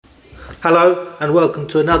Hello and welcome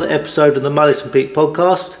to another episode of the Mullis and Peake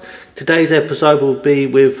podcast. Today's episode will be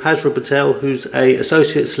with Hazara Patel, who's a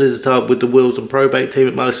associate solicitor with the wills and probate team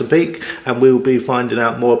at Mullis and Peake, and we will be finding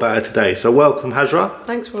out more about her today. So welcome, Hazara.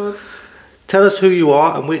 Thanks, Rob. Tell us who you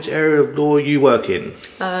are and which area of law you work in.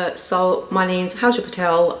 So my name's Hazara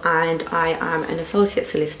Patel and I am an associate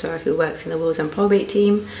solicitor who works in the wills and probate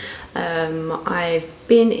team. I've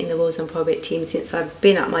been in the wills and probate team since I've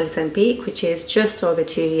been at Mullis and Peake, which is just over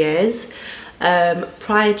 2 years.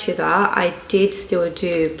 Prior to that, I did still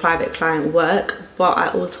do private client work, but I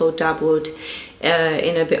also dabbled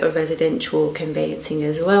in a bit of residential conveyancing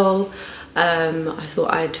as well. I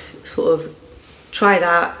thought I'd sort of try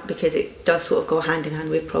that because it does sort of go hand in hand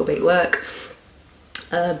with probate work.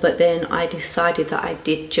 But then I decided that I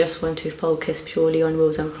did just want to focus purely on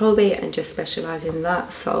wills and probate and just specialise in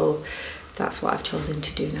that. So that's what I've chosen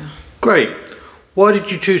to do now. Great. Why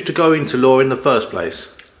did you choose to go into law in the first place?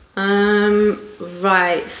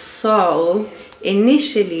 Right, so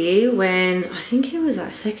initially when I think it was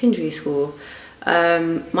at secondary school,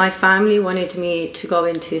 my family wanted me to go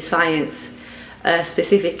into science,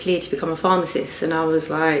 specifically to become a pharmacist, and I was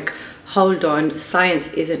like, hold on,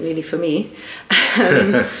 science isn't really for me.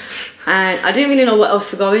 And I didn't really know what else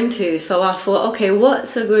to go into, so I thought, okay,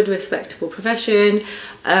 what's a good respectable profession,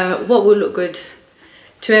 what will look good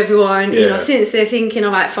to everyone, you know, since they're thinking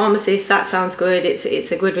about pharmacists, that sounds good,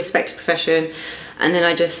 it's a good respected profession. And then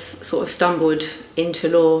I just sort of stumbled into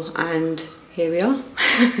law and here we are.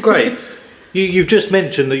 Great. You've just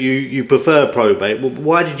mentioned that you prefer probate. Well,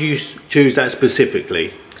 why did you choose that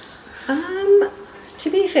specifically? To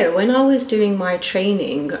be fair, when I was doing my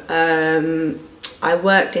training, I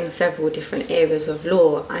worked in several different areas of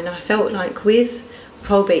law, and I felt like with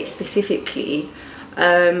probate specifically,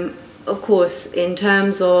 of course, in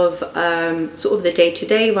terms of sort of the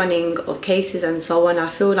day-to-day running of cases and so on, I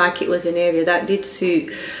feel like it was an area that did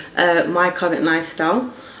suit my current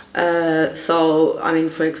lifestyle. So, I mean,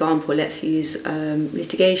 for example, let's use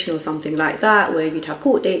litigation or something like that, where you'd have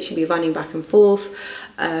court dates, you'd be running back and forth.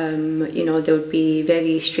 You know, there would be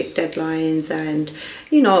very strict deadlines and,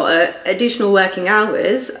 you know, additional working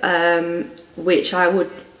hours, which I would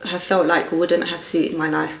have felt like wouldn't have suited my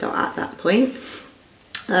lifestyle at that point.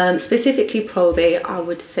 Specifically probate, I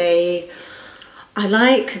would say I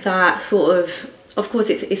like that sort of course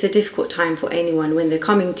it's a difficult time for anyone when they're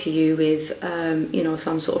coming to you with you know,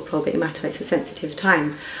 some sort of probate matter. It's a sensitive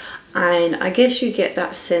time, and I guess you get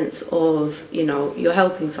that sense of, you know, you're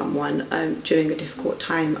helping someone during a difficult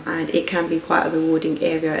time, and it can be quite a rewarding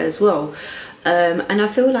area as well. And I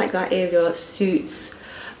feel like that area suits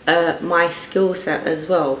my skill set as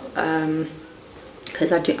well.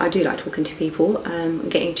 Because I do like talking to people,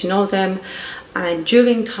 getting to know them, and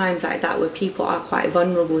during times like that where people are quite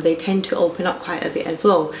vulnerable, they tend to open up quite a bit as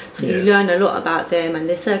well. So you learn a lot about them and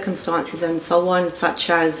their circumstances and so on, such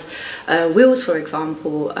as wills, for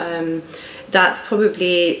example. That's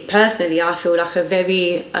probably, personally, I feel like a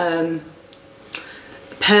very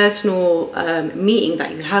personal meeting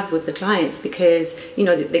that you have with the clients, because, you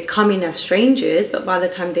know, they come in as strangers, but by the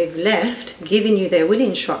time they've left, giving you their will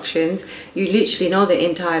instructions, you literally know their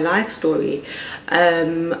entire life story.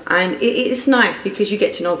 And it's nice because you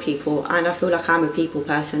get to know people, and I feel like I'm a people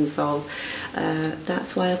person, so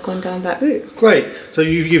that's why I've gone down that route. Great. So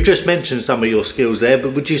you've just mentioned some of your skills there,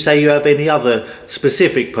 but would you say you have any other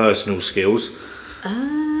specific personal skills?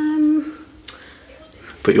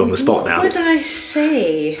 Put you on the spot now. What would I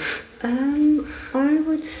say? I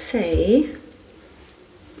would say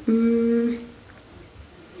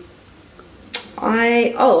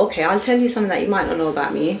okay, I'll tell you something that you might not know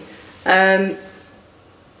about me.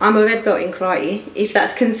 I'm a red belt in karate, if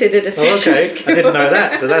that's considered a special skill. I didn't know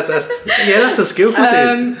that. So that's a skill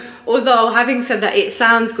for although, having said that, it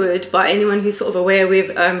sounds good, but anyone who's sort of aware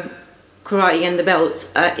with karate and the belts,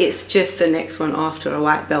 it's just the next one after a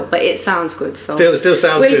white belt, but it sounds good. So still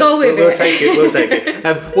sounds good. We'll go with it. We'll take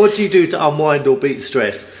it. What do you do to unwind or beat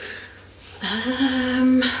stress?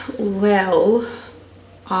 Well,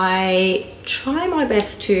 I try my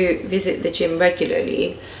best to visit the gym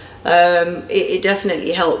regularly. It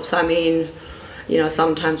definitely helps. I mean, you know,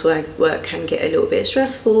 sometimes work can get a little bit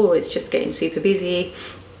stressful, or it's just getting super busy.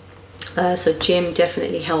 So gym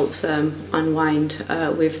definitely helps unwind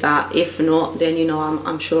with that. If not, then, you know,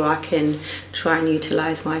 I'm sure I can try and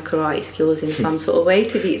utilise my karate skills in some sort of way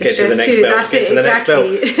to beat the stress too. That's it,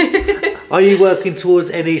 exactly. Are you working towards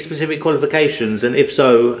any specific qualifications, and if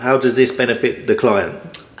so, how does this benefit the client?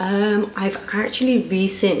 I've actually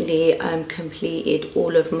recently completed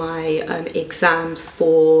all of my exams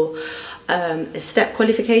for a STEP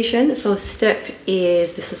qualification. So STEP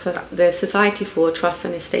is the Society for Trust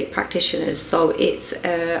and Estate Practitioners. So it's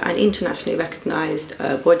an internationally recognised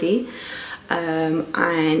body.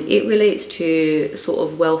 And it relates to sort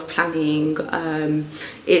of wealth planning.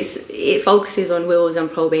 It focuses on wills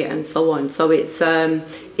and probate and so on. So it's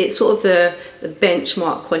sort of the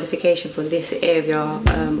benchmark qualification for this area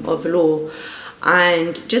of law.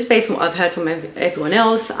 And just based on what I've heard from everyone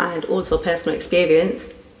else and also personal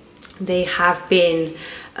experience, they have been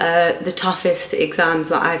the toughest exams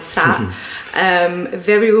that I've sat.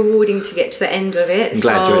 Very rewarding to get to the end of it. I'm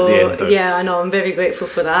glad you're at the end, though. Yeah, I know, I'm very grateful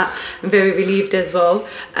for that. I'm very relieved as well.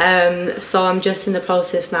 So I'm just in the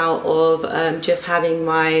process now of just having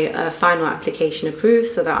my final application approved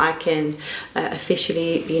so that I can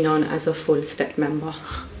officially be known as a full STEP member.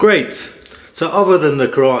 Great. So other than the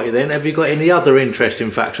karate then, have you got any other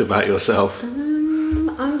interesting facts about yourself?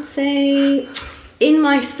 I would say in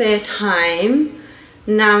my spare time,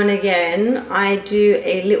 now and again, I do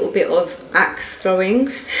a little bit of axe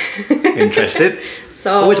throwing. Interested?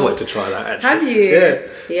 So I always wanted to try that, actually. Have you? Yeah.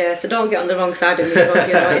 Yeah, so don't get on the wrong side of me.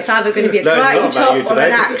 It's either going to be a karate chop or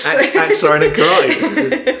an axe. Axe throwing and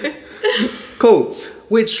karate. Cool.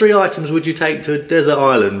 Which 3 items would you take to a desert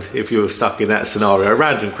island if you were stuck in that scenario? A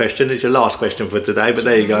random question. It's your last question for today, but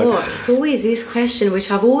there you go. It's always this question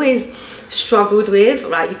which I've always struggled with.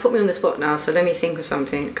 Right, you put me on the spot now, so let me think of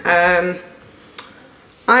something.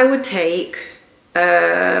 I would take,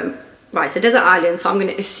 it's a desert island, so I'm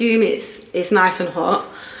going to assume it's nice and hot.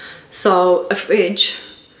 So a fridge.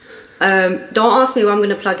 Don't ask me where I'm going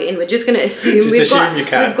to plug it in. We're just going to assume we've got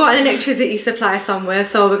an electricity supply somewhere.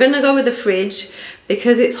 So we're going to go with the fridge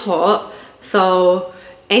because it's hot. So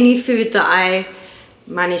any food that I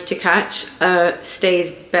manage to catch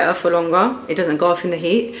stays better for longer. It doesn't go off in the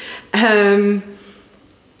heat.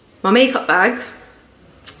 My makeup bag,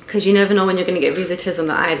 because you never know when you're going to get visitors on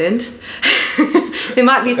the island. There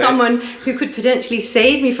might be someone who could potentially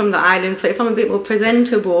save me from the island, so if I'm a bit more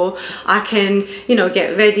presentable, I can,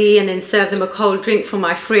 get ready and then serve them a cold drink from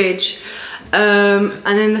my fridge. And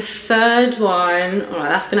then the third one,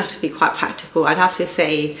 that's going to have to be quite practical. I'd have to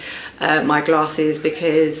say my glasses,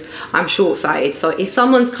 because I'm short-sighted. So if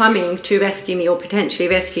someone's coming to rescue me or potentially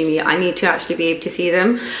rescue me, I need to actually be able to see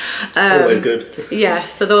them. Always good. Yeah,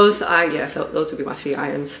 so those would be my 3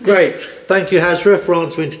 items. Great. Thank you, Hazara, for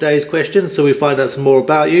answering today's questions so we find out some more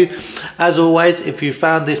about you. As always, if you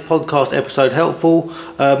found this podcast episode helpful,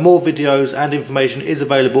 more videos and information is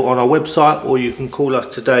available on our website, or you can call us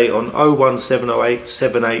today on 01708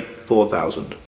 78 4000.